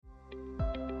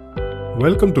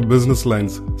Welcome to Business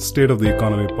Line's State of the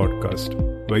Economy podcast,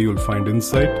 where you'll find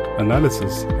insight,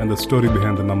 analysis, and the story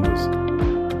behind the numbers.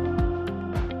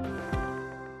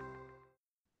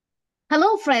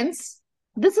 Hello, friends.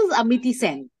 This is Amity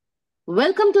Sen.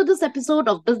 Welcome to this episode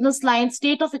of Business Line's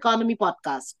State of Economy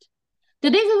podcast.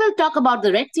 Today, we will talk about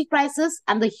the Red Sea crisis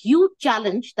and the huge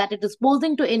challenge that it is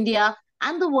posing to India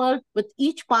and the world with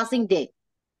each passing day.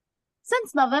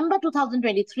 Since November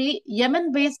 2023,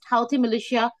 Yemen-based Houthi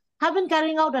militia have been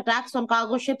carrying out attacks on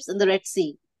cargo ships in the Red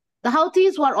Sea. The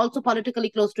Houthis, who are also politically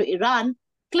close to Iran,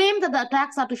 claim that the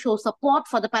attacks are to show support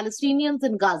for the Palestinians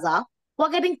in Gaza, who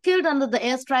are getting killed under the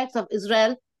airstrikes of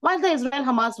Israel while the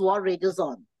Israel-Hamas war rages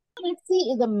on. The Red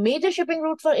Sea is a major shipping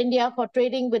route for India for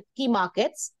trading with key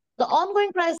markets. The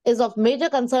ongoing crisis is of major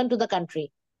concern to the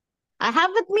country. I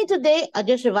have with me today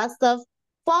Ajay Srivastav,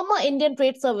 former Indian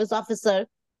Trade Service officer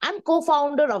and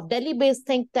co-founder of Delhi-based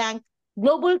think tank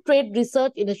Global Trade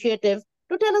Research Initiative,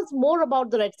 to tell us more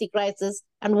about the Red Sea crisis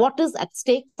and what is at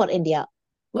stake for India.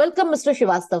 Welcome, Mr.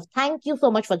 Srivastav. Thank you so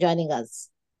much for joining us.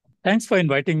 Thanks for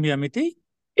inviting me, Amity.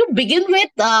 To begin with,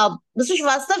 Mr.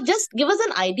 Srivastav, just give us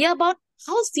an idea about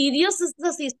how serious is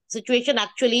the situation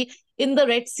actually in the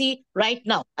Red Sea right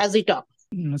now as we talk.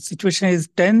 The situation is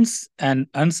tense and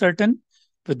uncertain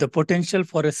with the potential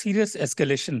for a serious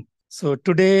escalation. So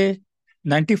today,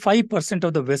 95%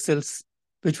 of the vessels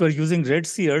which were using Red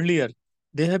Sea earlier,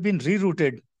 they have been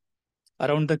rerouted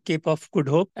around the Cape of Good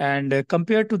Hope. And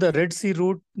compared to the Red Sea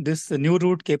route, this new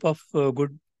route, Cape of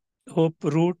Good Hope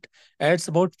route, adds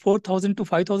about 4,000 to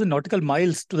 5,000 nautical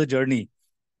miles to the journey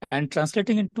and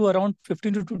translating into around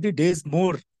 15 to 20 days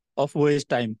more of voyage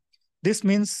time. This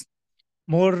means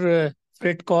more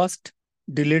freight cost,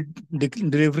 delayed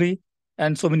delivery,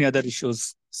 and so many other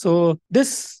issues. So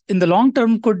this, in the long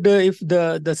term, could, if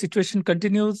the situation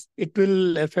continues, it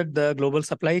will affect the global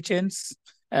supply chains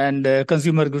and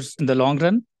consumer goods in the long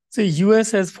run. So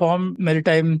US has formed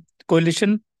maritime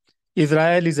coalition.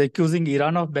 Israel is accusing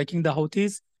Iran of backing the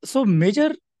Houthis. So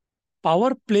major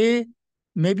power play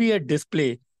may be at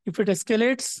display. If it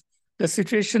escalates, the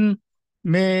situation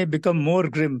may become more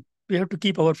grim. We have to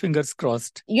keep our fingers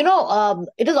crossed.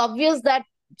 It is obvious that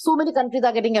so many countries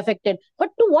are getting affected. But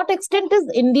to what extent is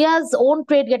India's own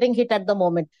trade getting hit at the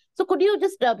moment? So could you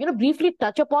just, briefly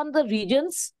touch upon the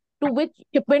regions to which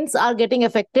shipments are getting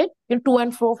affected to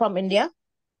and fro from India?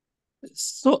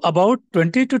 So about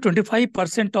 20 to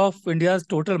 25% of India's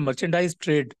total merchandise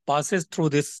trade passes through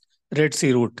this Red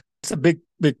Sea route. It's a big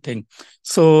thing.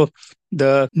 So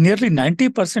the nearly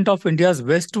 90% of India's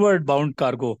westward bound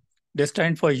cargo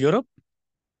destined for Europe,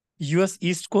 US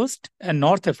East Coast, and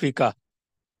North Africa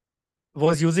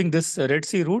was using this Red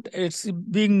Sea route. It's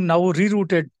being now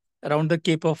rerouted around the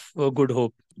Cape of Good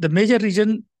Hope. The major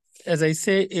region, as I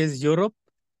say, is Europe,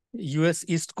 US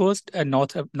East Coast, and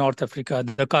North Africa.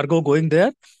 The cargo going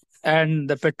there and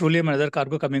the petroleum and other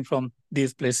cargo coming from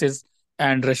these places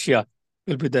and Russia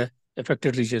will be the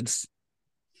affected regions.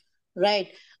 Right.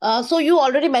 So you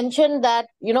already mentioned that,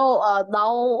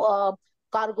 now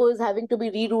cargo is having to be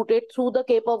rerouted through the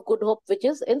Cape of Good Hope, which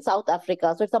is in South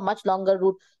Africa. So it's a much longer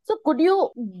route. So could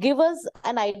you give us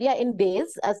an idea in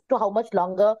days as to how much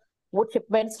longer would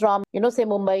shipments from, say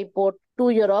Mumbai port to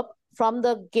Europe from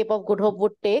the Cape of Good Hope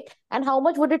would take? And how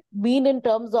much would it mean in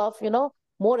terms of,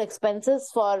 more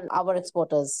expenses for our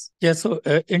exporters? Yeah, so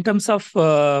in terms of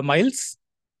miles,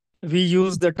 we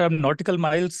use the term nautical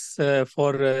miles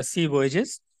for sea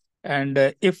voyages. And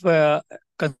if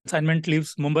consignment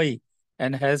leaves Mumbai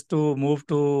and has to move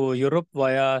to Europe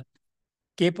via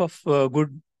Cape of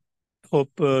Good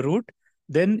Hope route,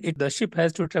 then the ship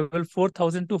has to travel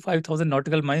 4,000 to 5,000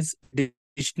 nautical miles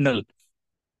additional.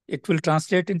 It will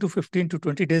translate into 15 to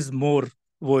 20 days more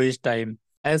voyage time.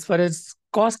 As far as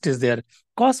cost is there,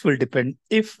 cost will depend.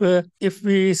 If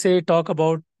we say talk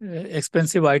about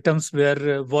expensive items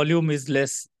where volume is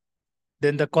less,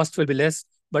 then the cost will be less.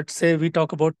 But say we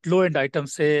talk about low-end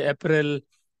items, say apparel,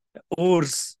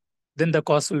 oars, then the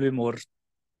cost will be more.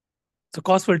 So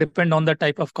cost will depend on the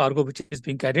type of cargo which is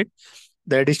being carried.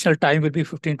 The additional time will be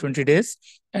 15-20 days,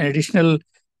 and additional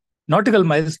nautical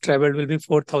miles traveled will be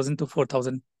 4,000 to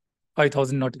 5,000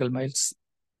 nautical miles.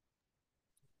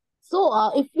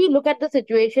 So if we look at the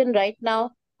situation right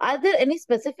now, are there any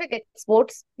specific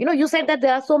exports? You said that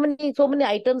there are so many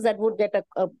items that would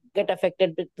get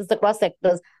affected. This is across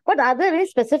sectors. But are there any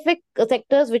specific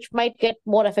sectors which might get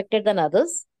more affected than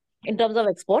others in terms of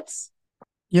exports?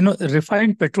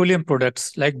 Refined petroleum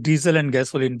products like diesel and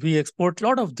gasoline, we export a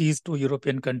lot of these to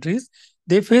European countries.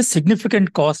 They face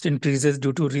significant cost increases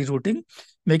due to rerouting,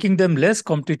 making them less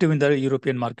competitive in the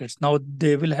European markets. Now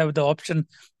they will have the option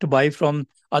to buy from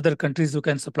other countries who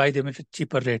can supply them at a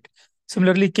cheaper rate.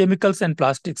 Similarly, chemicals and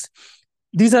plastics.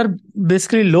 These are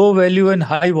basically low value and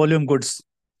high volume goods,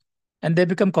 and they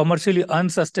become commercially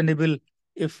unsustainable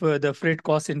if the freight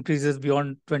cost increases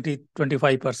beyond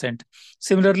 20-25%.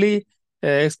 Similarly,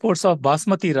 exports of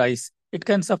basmati rice, it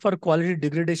can suffer quality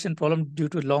degradation problem due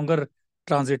to longer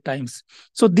transit times.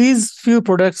 So these few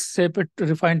products, say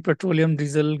refined petroleum,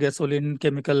 diesel, gasoline,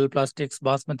 chemical, plastics,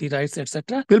 basmati rice,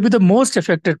 etc., will be the most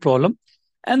affected problem.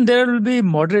 And there will be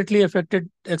moderately affected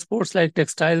exports like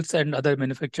textiles and other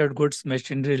manufactured goods,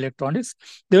 machinery, electronics.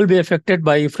 They will be affected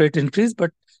by freight increase,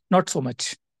 but not so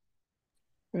much.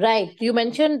 Right. You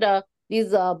mentioned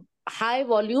these high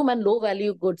volume and low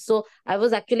value goods. So I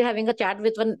was actually having a chat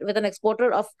with an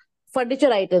exporter of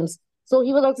furniture items. So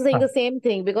he was also saying Ah, the same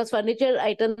thing, because furniture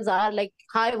items are like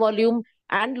high volume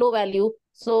and low value.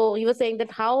 So he was saying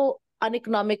that how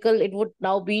uneconomical it would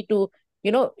now be to,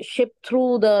 ship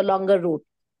through the longer route.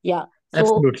 Yeah. So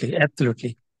absolutely,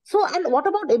 absolutely. so, and what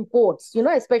about imports,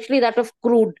 especially that of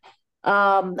crude?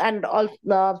 And all,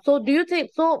 so do you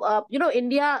think so?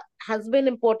 India has been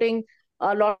importing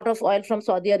a lot of oil from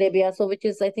Saudi Arabia, so which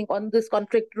is, I think, on this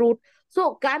conflict route.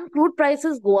 So, can crude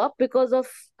prices go up because of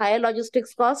higher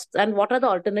logistics costs? And what are the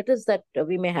alternatives that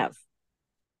we may have?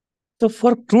 So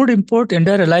for crude import,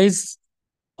 India relies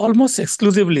almost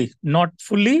exclusively, not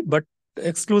fully, but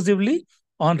exclusively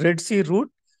on Red Sea route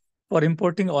for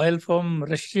importing oil from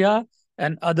Russia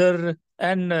and other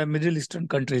and Middle Eastern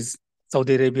countries,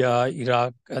 Saudi Arabia,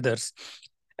 Iraq, others.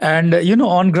 And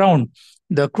on ground,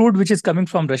 the crude which is coming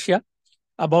from Russia,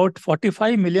 about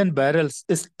 45 million barrels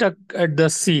is stuck at the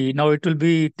sea. Now it will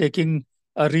be taking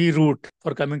a reroute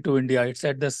for coming to India. It's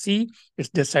at the sea. It's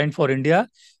destined for India.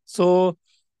 So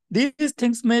these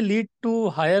things may lead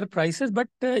to higher prices, but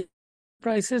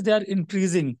prices, they are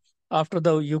increasing after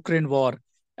the Ukraine war.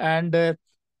 And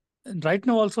right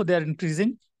now also they are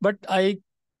increasing. But I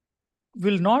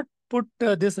will not put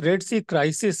this Red Sea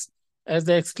crisis as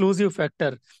the exclusive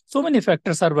factor. So many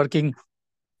factors are working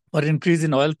for increase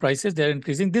in oil prices. They are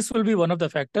increasing. This will be one of the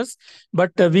factors,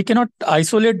 but we cannot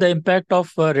isolate the impact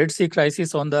of Red Sea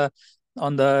crisis on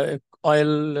the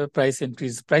oil price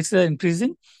increase. Prices are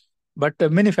increasing, but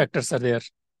many factors are there.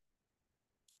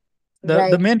 The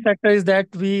Right. main factor is that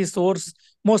we source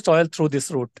most oil through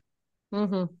this route.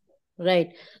 Mm-hmm.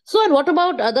 Right. So, and what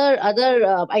about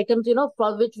other items,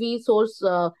 for which we source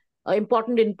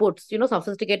important inputs,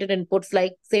 sophisticated inputs,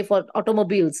 like say for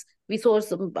automobiles, we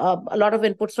source a lot of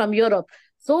inputs from Europe.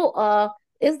 So,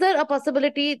 is there a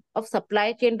possibility of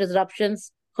supply chain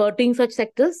disruptions hurting such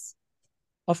sectors?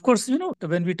 Of course,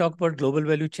 when we talk about global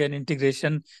value chain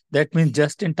integration, that means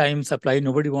just in time supply.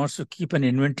 Nobody wants to keep an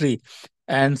inventory.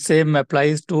 And same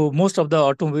applies to most of the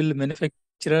automobile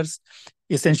manufacturers,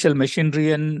 essential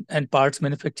machinery and parts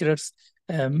manufacturers,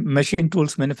 machine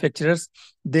tools manufacturers.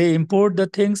 They import the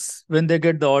things when they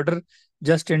get the order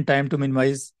just in time to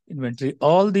minimize inventory.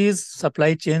 All these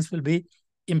supply chains will be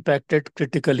impacted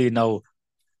critically now.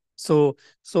 So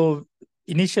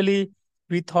initially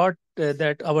we thought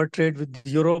that our trade with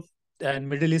Europe and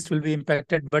Middle East will be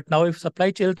impacted, but now if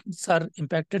supply chains are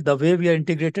impacted, the way we are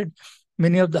integrated,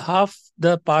 many of the half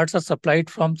the parts are supplied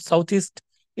from Southeast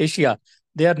Asia.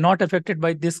 They are not affected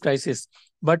by this crisis.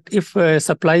 But if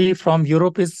supply from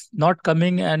Europe is not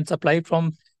coming and supply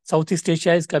from Southeast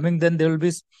Asia is coming, then there will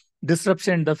be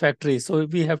disruption in the factory. So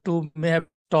we may have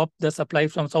stop the supply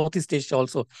from Southeast Asia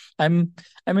also. I mean,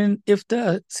 if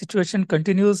the situation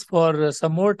continues for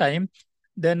some more time,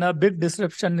 then a big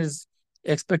disruption is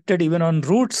expected even on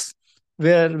routes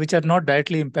which are not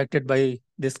directly impacted by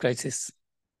this crisis.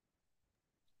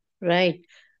 Right.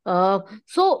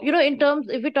 So, in terms,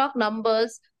 if we talk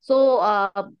numbers, so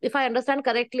if I understand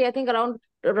correctly, I think around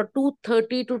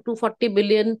 230 to 240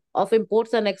 billion of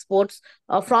imports and exports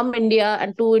from India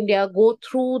and to India go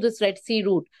through this Red Sea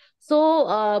route. So,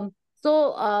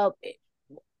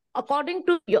 according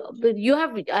to you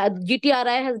have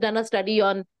GTRI has done a study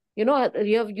on,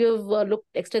 you've looked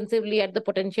extensively at the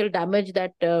potential damage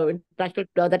that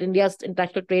that India's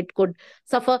international trade could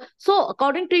suffer. So,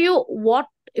 according to you, what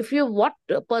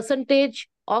percentage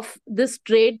of this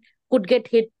trade could get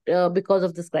hit because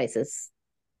of this crisis?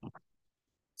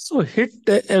 So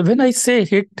when I say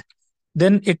hit,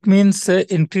 then it means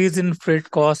increase in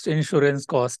freight cost, insurance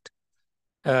cost.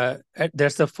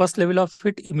 That's the first level of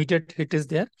hit. Immediate hit is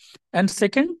there. And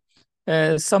second,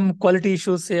 some quality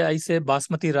issues, say I say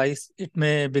basmati rice, it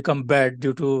may become bad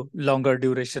due to longer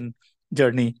duration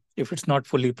journey if it's not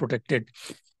fully protected.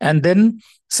 And then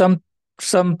some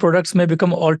some products may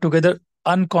become altogether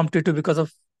uncompetitive because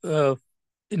of uh,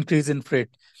 increase in freight.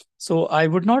 So I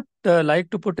would not like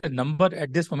to put a number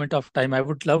at this moment of time. I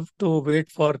would love to wait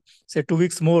for, say, 2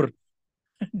 weeks more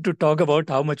to talk about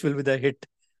how much will be the hit.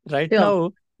 Right Sure.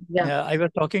 now, Yeah. I was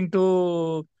talking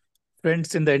to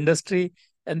friends in the industry,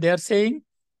 and they are saying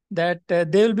that they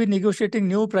will be negotiating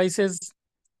new prices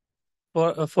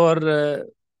for uh, for uh,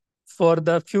 for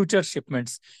the future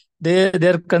shipments.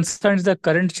 Their concern is the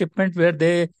current shipment where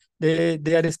they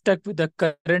are stuck with the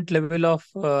current level of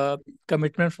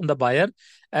commitment from the buyer,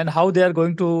 and how they are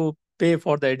going to pay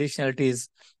for the additionalities.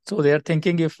 So they are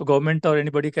thinking if government or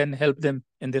anybody can help them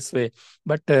in this way.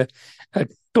 But a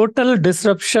total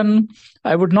disruption,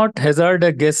 I would not hazard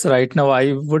a guess right now.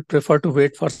 I would prefer to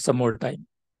wait for some more time.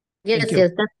 Thank Yes, you. yes,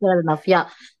 that's fair enough. Yeah.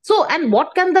 So, and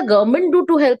what can the government do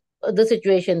to help the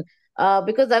situation?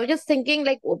 Because I was just thinking,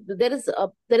 like, there is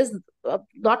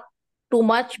not too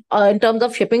much in terms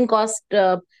of shipping cost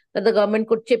that the government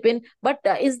could chip in. But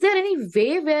is there any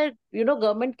way where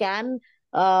government can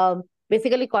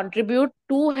basically contribute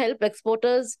to help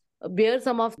exporters bear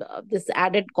some of this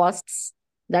added costs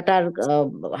that are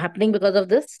happening because of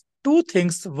this? Two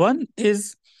things. One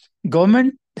is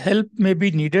government help may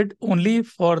be needed only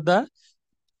for the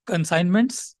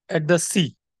consignments at the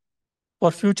sea. For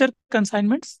future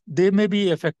consignments, they may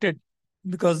be affected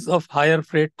because of higher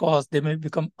freight costs. They may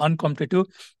become uncompetitive,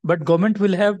 but government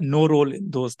will have no role in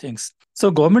those things.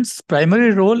 So government's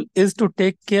primary role is to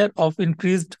take care of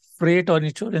increased freight or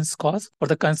insurance costs for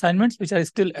the consignments which are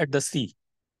still at the sea.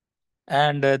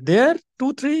 And there,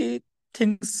 two, three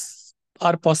things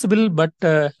are possible, but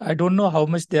I don't know how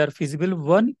much they are feasible.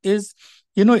 One is,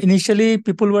 initially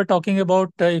people were talking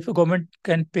about if a government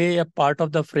can pay a part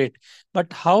of the freight,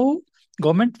 but how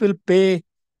government will pay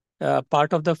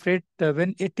part of the freight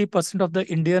when 80% of the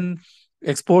Indian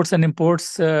exports and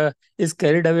imports is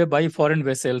carried away by foreign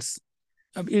vessels.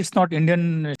 It's not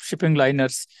Indian shipping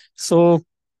liners. So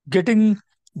getting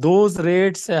those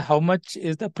rates, how much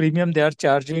is the premium they are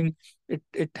charging?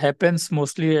 It happens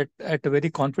mostly at a very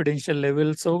confidential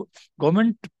level. So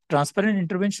government transparent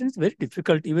intervention is very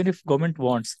difficult, even if government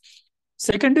wants.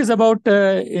 Second is about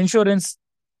insurance.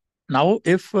 Now,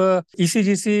 if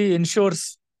ECGC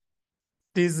insures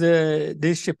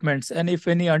these shipments, and if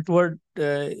any untoward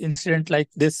incident like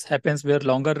this happens where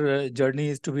longer journey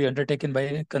is to be undertaken by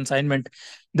a consignment,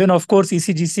 then of course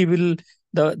ECGC will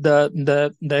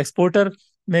the exporter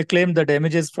may claim the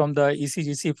damages from the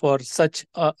ECGC for such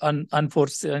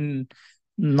unforeseen,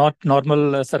 not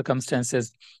normal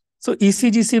circumstances. So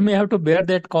ECGC may have to bear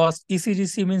that cost.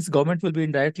 ECGC means government will be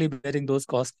indirectly bearing those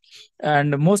costs,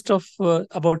 and most of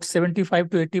about 75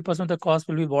 to 80% of the cost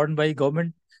will be borne by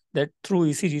government, that through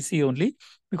ECGC only,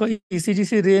 because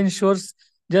ECGC reinsures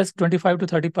just 25 to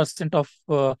 30% of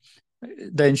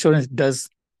the insurance does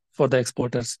for the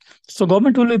exporters. So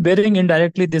government will be bearing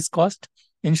indirectly this cost,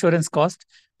 insurance cost.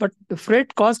 But the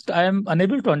freight cost, I am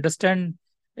unable to understand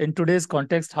in today's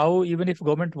context how, even if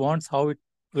government wants, how it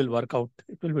will work out.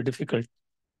 It will be difficult.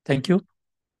 Thank you.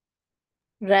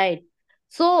 Right.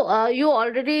 So you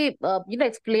already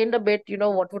explained a bit,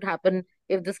 what would happen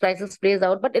if this crisis plays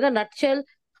out. But in a nutshell,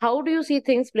 how do you see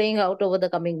things playing out over the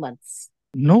coming months?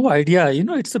 No idea.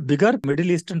 It's a bigger Middle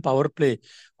Eastern power play.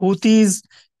 Houthis,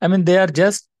 I mean, they are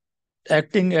just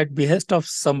acting at behest of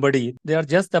somebody. They are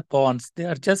just the pawns. They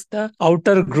are just the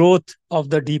outer growth of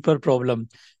the deeper problem.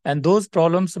 And those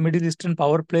problems, Middle Eastern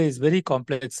power play is very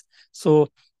complex. So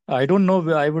I don't know.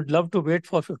 I would love to wait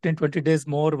for 15, 20 days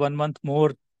more, 1 month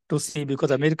more to see, because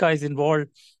America is involved,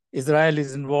 Israel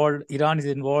is involved, Iran is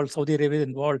involved, Saudi Arabia is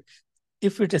involved.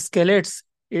 If it escalates,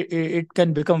 it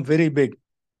can become very big,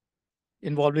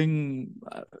 involving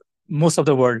most of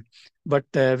the world. But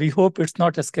we hope it's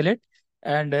not escalate.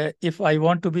 And if I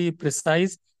want to be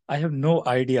precise, I have no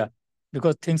idea,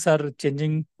 because things are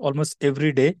changing almost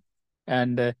every day,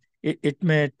 and it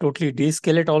may totally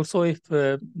de-escalate also if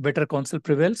better counsel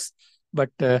prevails.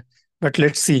 But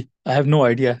let's see. I have no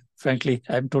idea. Frankly,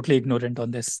 I'm totally ignorant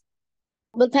on this.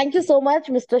 Well, thank you so much,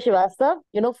 Mr.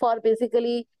 Srivastava, for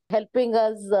basically helping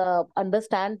us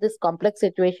understand this complex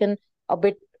situation a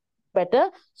bit better.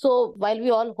 So while we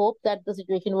all hope that the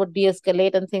situation would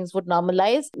de-escalate and things would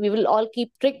normalize, we will all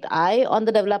keep strict eye on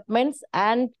the developments,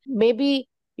 and maybe,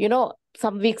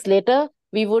 some weeks later,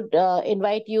 we would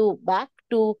invite you back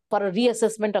for a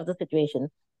reassessment of the situation.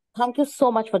 Thank you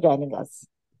so much for joining us.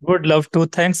 Would love to.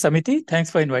 Thanks, Samiti.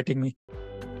 Thanks for inviting me.